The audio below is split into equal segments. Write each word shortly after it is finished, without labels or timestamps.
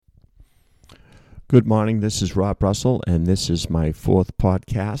Good morning, this is Rob Russell, and this is my fourth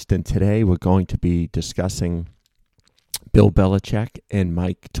podcast, and today we're going to be discussing Bill Belichick and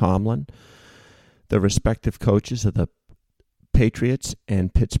Mike Tomlin, the respective coaches of the Patriots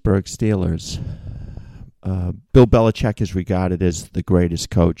and Pittsburgh Steelers. Bill Belichick is regarded as the greatest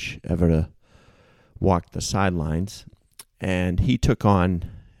coach ever to walk the sidelines, and he took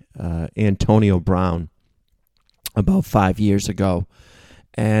on Antonio Brown about 5 years ago,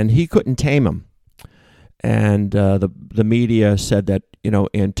 and he couldn't tame him. And the media said that,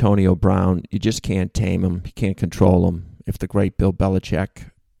 Antonio Brown, you just can't tame him. You can't control him. If the great Bill Belichick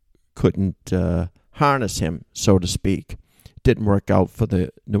couldn't harness him, so to speak. It didn't work out for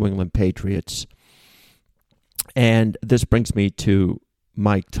the New England Patriots. And this brings me to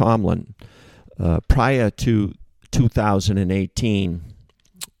Mike Tomlin. Prior to 2018,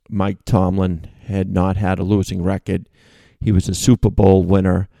 Mike Tomlin had not had a losing record. He was a Super Bowl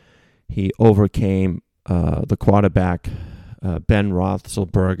winner. He overcame the quarterback, Ben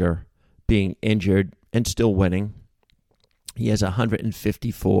Roethlisberger, being injured and still winning. He has a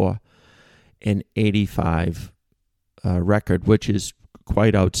 154-85 record, which is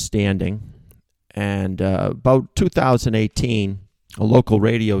quite outstanding. And about 2018, a local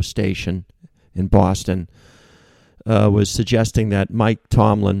radio station in Boston was suggesting that Mike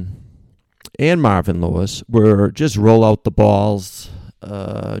Tomlin and Marvin Lewis were just roll out the balls.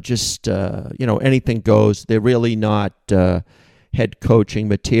 Anything goes. They're really not head coaching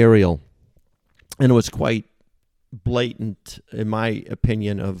material. And it was quite blatant, in my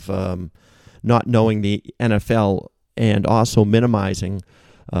opinion, of not knowing the NFL and also minimizing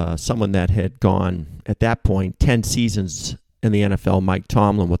someone that had gone, at that point, 10 seasons in the NFL, Mike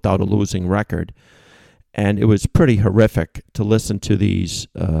Tomlin, without a losing record. And it was pretty horrific to listen to these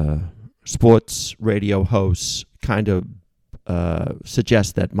sports radio hosts kind of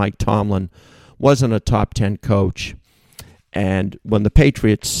suggest that Mike Tomlin wasn't a top 10 coach. And when the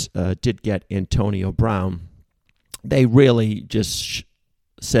Patriots did get Antonio Brown, they really just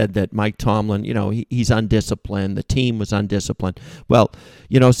said that Mike Tomlin, he's undisciplined. The team was undisciplined. Well,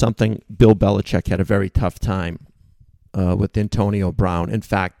 something, Bill Belichick had a very tough time with Antonio Brown. In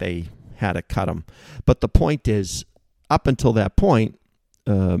fact, they had to cut him. But the point is, up until that point,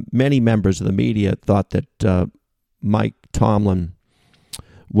 many members of the media thought that Mike Tomlin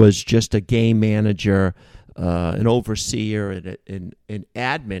was just a game manager, an overseer, an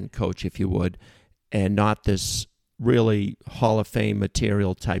admin coach, if you would, and not this really Hall of Fame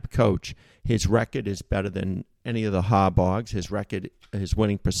material type coach. His record is better than any of the Harbaughs. His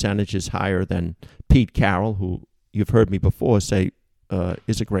winning percentage is higher than Pete Carroll, who you've heard me before say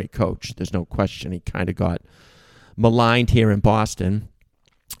is a great coach. There's no question. He kind of got maligned here in Boston.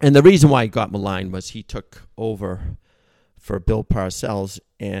 And the reason why he got maligned was he took over for Bill Parcells,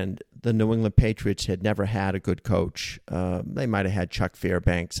 and the New England Patriots had never had a good coach. They might have had Chuck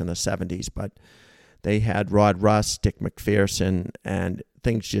Fairbanks in the 70s, but they had Rod Russ, Dick McPherson, and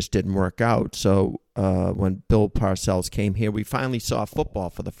things just didn't work out. So when Bill Parcells came here, we finally saw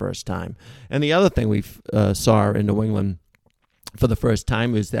football for the first time. And the other thing we saw in New England for the first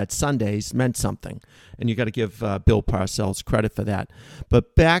time is that Sundays meant something. And you got to give Bill Parcells credit for that.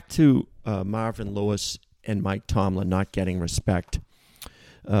 But back to Marvin Lewis and Mike Tomlin not getting respect.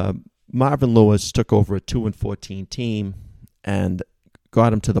 Marvin Lewis took over a 2-14 team and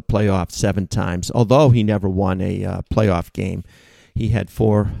got him to the playoffs 7 times. Although he never won a playoff game, he had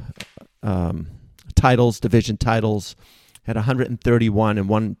 4 titles, division titles, had 131 and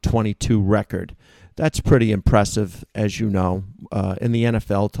 122 record. That's pretty impressive, as you know, in the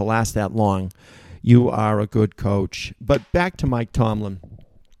NFL to last that long. You are a good coach. But back to Mike Tomlin.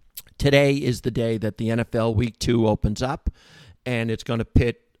 Today is the day that the NFL Week 2 opens up, and it's going to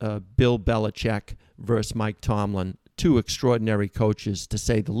pit Bill Belichick versus Mike Tomlin, 2 extraordinary coaches, to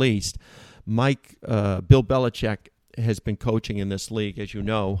say the least. Bill Belichick has been coaching in this league, as you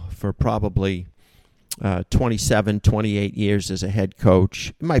know, for probably 27, 28 years as a head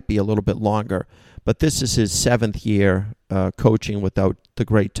coach. It might be a little bit longer, but this is his 7th year coaching without the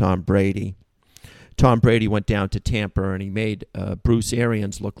great Tom Brady. Tom Brady went down to Tampa and he made Bruce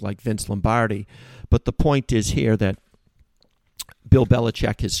Arians look like Vince Lombardi. But the point is here that Bill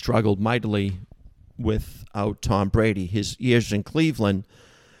Belichick has struggled mightily without Tom Brady. His years in Cleveland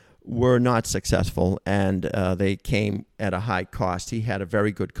were not successful, and they came at a high cost. He had a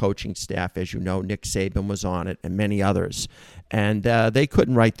very good coaching staff, as you know. Nick Saban was on it, and many others. And they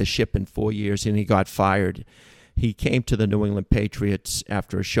couldn't right the ship in 4 years, and he got fired. He came to the New England Patriots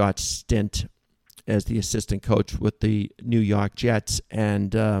after a short stint as the assistant coach with the New York Jets,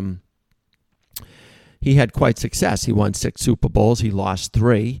 and he had quite success. He won 6 Super Bowls. He lost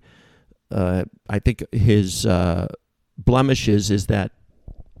 3. I think his blemishes is that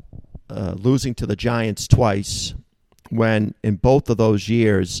losing to the Giants twice, when in both of those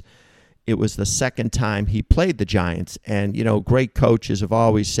years it was the second time he played the Giants. And, great coaches have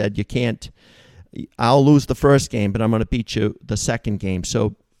always said, I'll lose the first game, but I'm going to beat you the second game.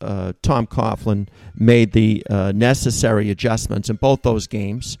 So Tom Coughlin made the necessary adjustments in both those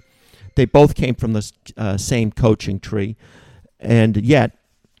games. They both came from the same coaching tree. And yet,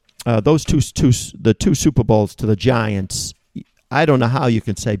 the two Super Bowls to the Giants, I don't know how you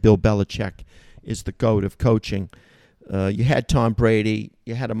can say Bill Belichick is the GOAT of coaching. You had Tom Brady,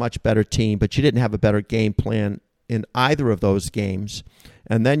 you had a much better team, but you didn't have a better game plan in either of those games.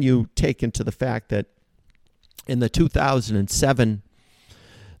 And then you take into the fact that in the 2007,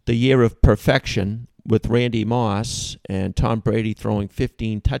 the year of perfection, with Randy Moss and Tom Brady throwing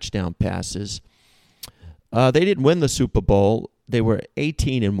 15 touchdown passes, they didn't win the Super Bowl. They were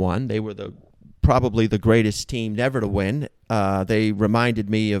 18-1. They were probably the greatest team never to win. They reminded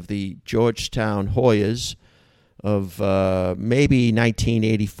me of the Georgetown Hoyas of maybe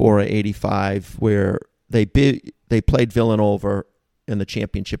 1984 or 85, where they played Villanova in the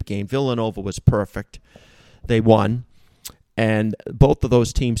championship game. Villanova was perfect. They won. And both of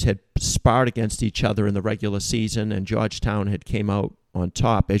those teams had sparred against each other in the regular season, and Georgetown had came out on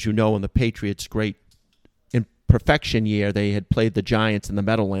top. As you know, in the Patriots' great perfection year, they had played the Giants in the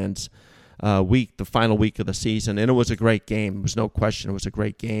Meadowlands the final week of the season, and it was a great game. There was no question it was a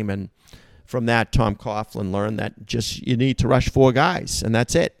great game. And from that, Tom Coughlin learned that you need to rush four guys, and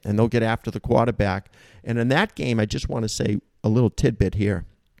that's it, and they'll get after the quarterback. And in that game, I just want to say a little tidbit here.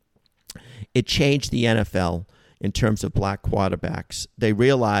 It changed the NFL in terms of black quarterbacks. They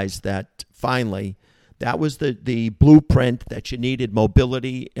realized that finally that was the blueprint, that you needed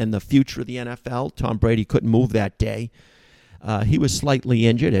mobility in the future of the NFL. Tom Brady couldn't move that day. He was slightly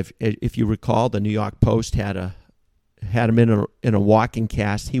injured. If you recall, the New York Post had him in a walking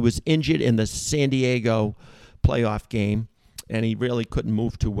cast. He was injured in the San Diego playoff game, and he really couldn't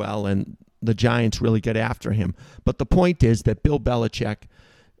move too well, and the Giants really got after him. But the point is that Bill Belichick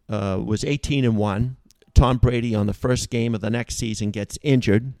was 18-1. Tom Brady on the first game of the next season gets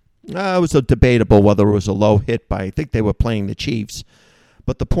injured. It was debatable whether it was a low hit by, I think they were playing the Chiefs.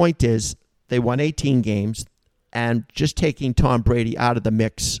 But the point is, they won 18 games, and just taking Tom Brady out of the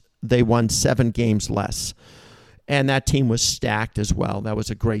mix, they won 7 games less. And that team was stacked as well. That was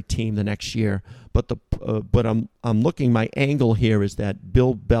a great team the next year. But I'm looking, my angle here is that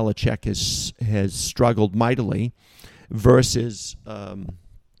Bill Belichick has struggled mightily versus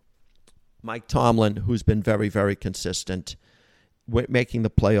Mike Tomlin, who's been very, very consistent, making the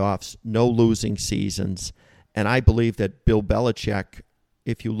playoffs, no losing seasons. And I believe that Bill Belichick,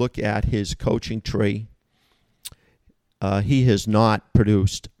 if you look at his coaching tree, he has not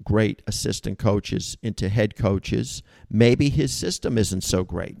produced great assistant coaches into head coaches. Maybe his system isn't so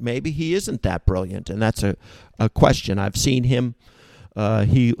great. Maybe he isn't that brilliant, and that's a question. I've seen him.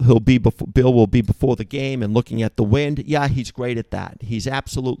 Bill will be before the game and looking at the wind. Yeah, he's great at that. He's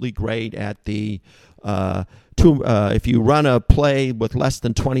absolutely great at if you run a play with less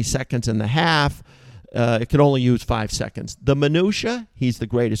than 20 seconds in the half, it can only use 5 seconds. The minutia, he's the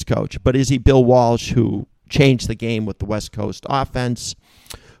greatest coach. But is he Bill Walsh, who changed the game with the West Coast offense,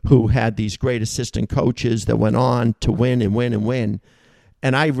 who had these great assistant coaches that went on to win and win and win?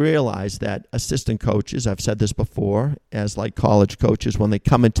 And I realize that assistant coaches, I've said this before, as like college coaches, when they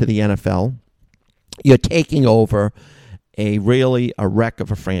come into the NFL, you're taking over a wreck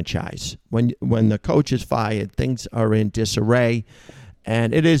of a franchise. When the coach is fired, things are in disarray,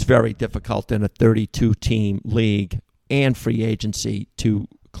 and it is very difficult in a 32-team league and free agency to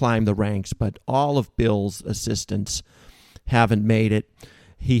climb the ranks. But all of Bill's assistants haven't made it.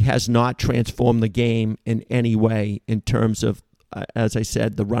 He has not transformed the game in any way in terms of, as I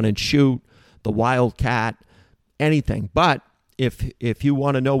said, the run and shoot, the wildcat, anything. But if you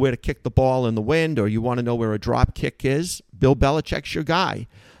want to know where to kick the ball in the wind, or you want to know where a drop kick is, Bill Belichick's your guy.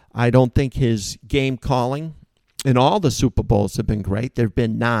 I don't think his game calling in all the Super Bowls have been great. There have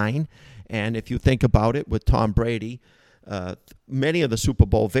been 9. And if you think about it, with Tom Brady, many of the Super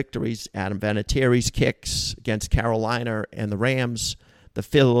Bowl victories, Adam Vinatieri's kicks against Carolina and the Rams, the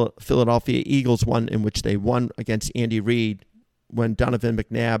Philadelphia Eagles one in which they won against Andy Reid when Donovan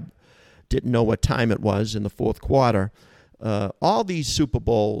McNabb didn't know what time it was in the fourth quarter. All these Super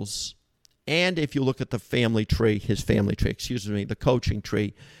Bowls, and if you look at the the coaching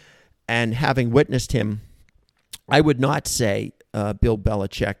tree, and having witnessed him, I would not say Bill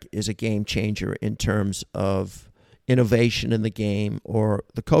Belichick is a game changer in terms of innovation in the game or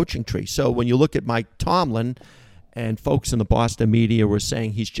the coaching tree. So when you look at Mike Tomlin, and folks in the Boston media were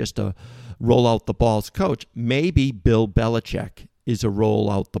saying he's just a roll out the balls coach. Maybe Bill Belichick is a roll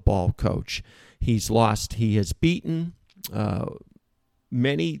out the ball coach. He has beaten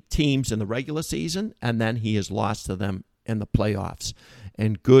many teams in the regular season, and then he has lost to them in the playoffs.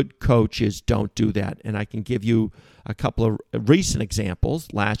 And good coaches don't do that. And I can give you a couple of recent examples.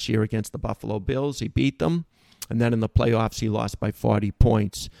 Last year against the Buffalo Bills, he beat them. And then in the playoffs, he lost by 40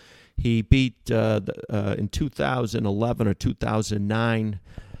 points. He beat in 2011 or 2009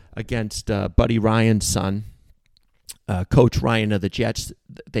 against Buddy Ryan's son, Coach Ryan of the Jets.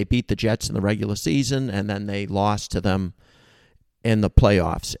 They beat the Jets in the regular season, and then they lost to them in the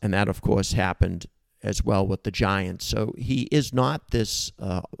playoffs. And that, of course, happened as well with the Giants. So he is not this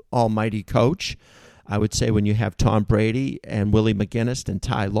almighty coach. I would say when you have Tom Brady and Willie McGinnis and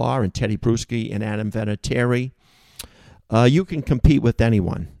Ty Law and Teddy Bruschi and Adam Vinatieri, you can compete with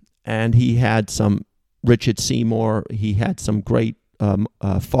anyone. And he had some Richard Seymour. He had some great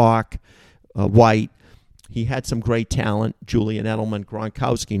Falk, White. He had some great talent, Julian Edelman,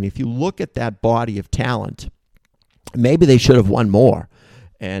 Gronkowski. And if you look at that body of talent, maybe they should have won more.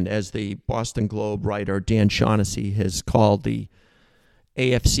 And as the Boston Globe writer Dan Shaughnessy has called the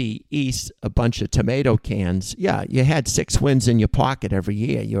AFC East a bunch of tomato cans, yeah, you had 6 wins in your pocket every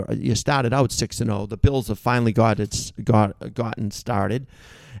year. You started out 6-0. The Bills have finally gotten started.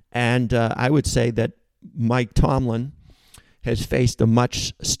 And I would say that Mike Tomlin has faced a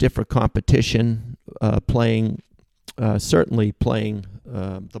much stiffer competition, certainly playing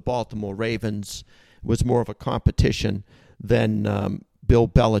the Baltimore Ravens was more of a competition than Bill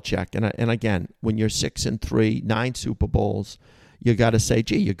Belichick. And again, when you're 6-3, 9 Super Bowls, you got to say,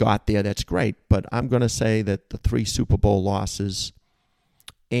 gee, you got there. That's great. But I'm going to say that the 3 Super Bowl losses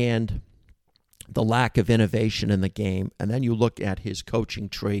and the lack of innovation in the game, and then you look at his coaching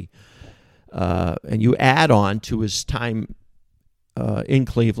tree, and you add on to his time in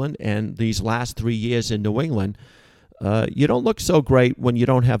Cleveland and these last 3 years in New England, you don't look so great when you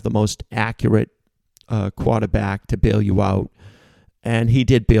don't have the most accurate quarterback to bail you out. And he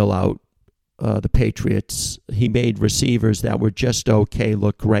did bail out the Patriots. He made receivers that were just okay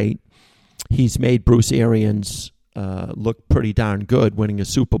look great. He's made Bruce Arians look pretty darn good, winning a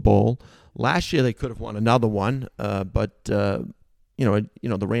Super Bowl. Last year they could have won another one, but the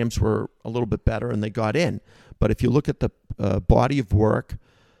Rams were a little bit better and they got in. But if you look at the body of work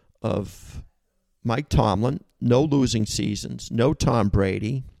of Mike Tomlin, no losing seasons, no Tom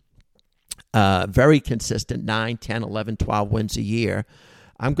Brady, very consistent, 9, 10, 11, 12 wins a year.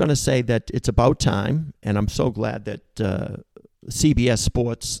 I'm going to say that it's about time, and I'm so glad that CBS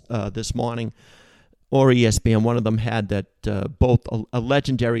Sports this morning or ESPN, one of them had that both a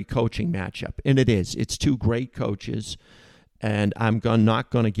legendary coaching matchup, and it is. It's 2 great coaches, and I'm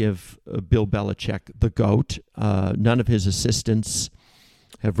not going to give Bill Belichick the GOAT. None of his assistants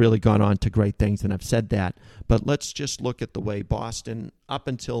have really gone on to great things, and I've said that. But let's just look at the way Boston, up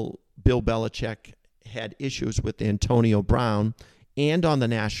until Bill Belichick had issues with Antonio Brown, and on the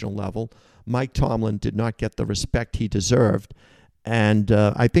national level, Mike Tomlin did not get the respect he deserved. And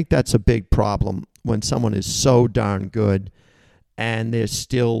I think that's a big problem when someone is so darn good and they're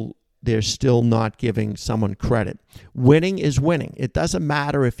still not giving someone credit. Winning is winning. It doesn't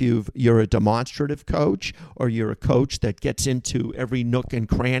matter if you're a demonstrative coach or you're a coach that gets into every nook and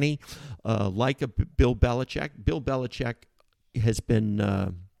cranny like a Bill Belichick. Bill Belichick has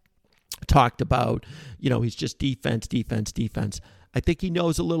been talked about, he's just defense. I think he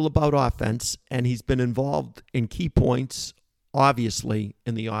knows a little about offense, and he's been involved in key points, obviously,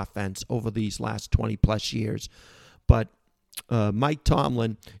 in the offense over these last 20-plus years. But Mike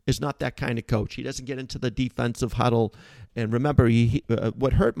Tomlin is not that kind of coach. He doesn't get into the defensive huddle. And remember,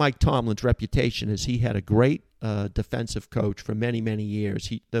 what hurt Mike Tomlin's reputation is he had a great defensive coach for many, many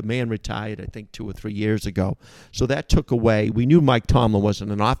years. The man retired, I think, 2 or 3 years ago. So that took away. We knew Mike Tomlin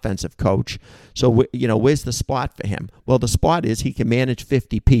wasn't an offensive coach. So, where's the spot for him? Well, the spot is he can manage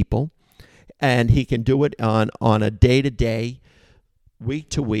 50 people, and he can do it on a day-to-day,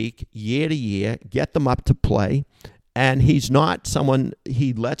 week-to-week, year-to-year, get them up to play. And he's not someone,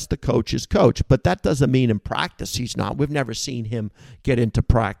 he lets the coaches coach. But that doesn't mean in practice he's not. We've never seen him get into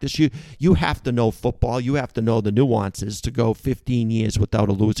practice. You have to know football. You have to know the nuances to go 15 years without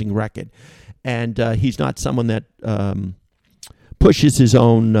a losing record. And he's not someone that pushes his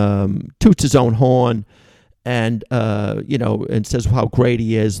own, toots his own horn and, and says how great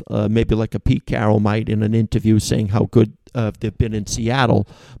he is, maybe like a Pete Carroll might in an interview saying how good they've been in Seattle.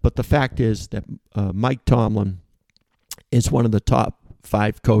 But the fact is that Mike Tomlin is one of the top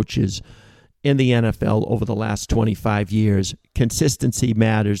 5 coaches in the NFL over the last 25 years. Consistency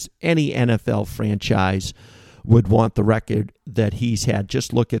matters. Any NFL franchise would want the record that he's had.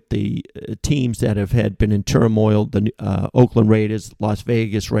 Just look at the teams that have been in turmoil: the Oakland Raiders, Las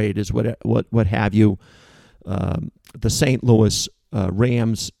Vegas Raiders, what have you. The St. Louis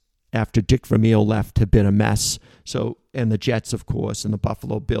Rams, after Dick Vermeil left, have been a mess. So, and the Jets, of course, and the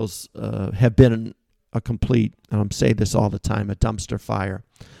Buffalo Bills have been a complete, and I'm saying this all the time, a dumpster fire.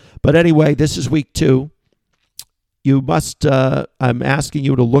 But anyway, this is week 2. You must, I'm asking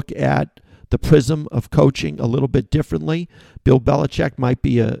you to look at the prism of coaching a little bit differently. Bill Belichick might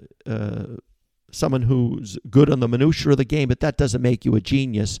be someone who's good on the minutiae of the game, but that doesn't make you a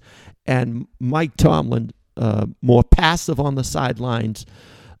genius. And Mike Tomlin, more passive on the sidelines,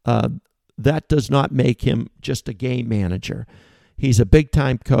 that does not make him just a game manager. He's a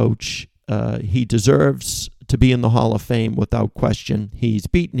big-time coach. He deserves to be in the Hall of Fame without question. He's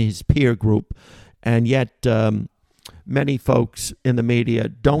beaten his peer group, and yet many folks in the media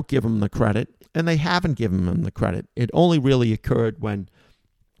don't give him the credit, and they haven't given him the credit. It only really occurred when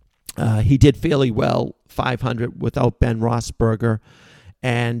he did fairly well, 500 without Ben Roethlisberger,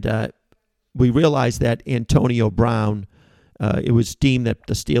 and we realized that Antonio Brown, it was deemed that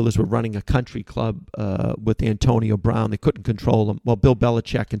the Steelers were running a country club with Antonio Brown. They couldn't control him. Well, Bill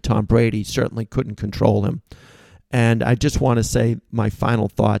Belichick and Tom Brady certainly couldn't control him. And I just want to say my final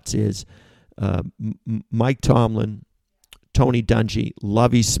thoughts is Mike Tomlin, Tony Dungy,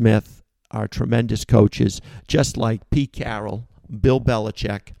 Lovie Smith are tremendous coaches, just like Pete Carroll, Bill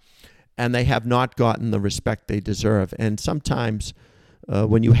Belichick, and they have not gotten the respect they deserve. And sometimes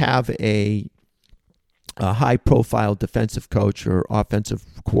when you have a high-profile defensive coach or offensive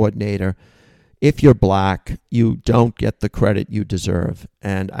coordinator, if you're black, you don't get the credit you deserve.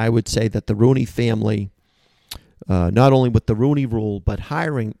 And I would say that the Rooney family, not only with the Rooney Rule, but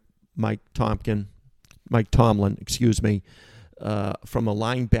hiring Mike Tomlin, from a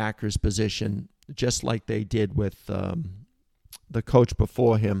linebacker's position, just like they did with the coach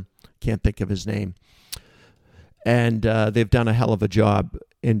before him, can't think of his name. And they've done a hell of a job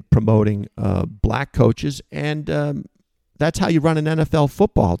in promoting black coaches, and that's how you run an NFL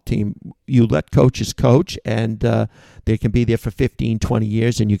football team. You let coaches coach, and they can be there for 15, 20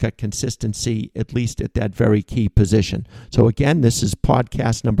 years, and you got consistency at least at that very key position. So again, this is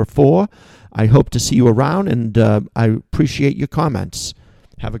podcast number 4. I hope to see you around, and I appreciate your comments.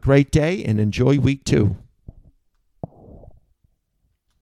 Have a great day, and enjoy week 2.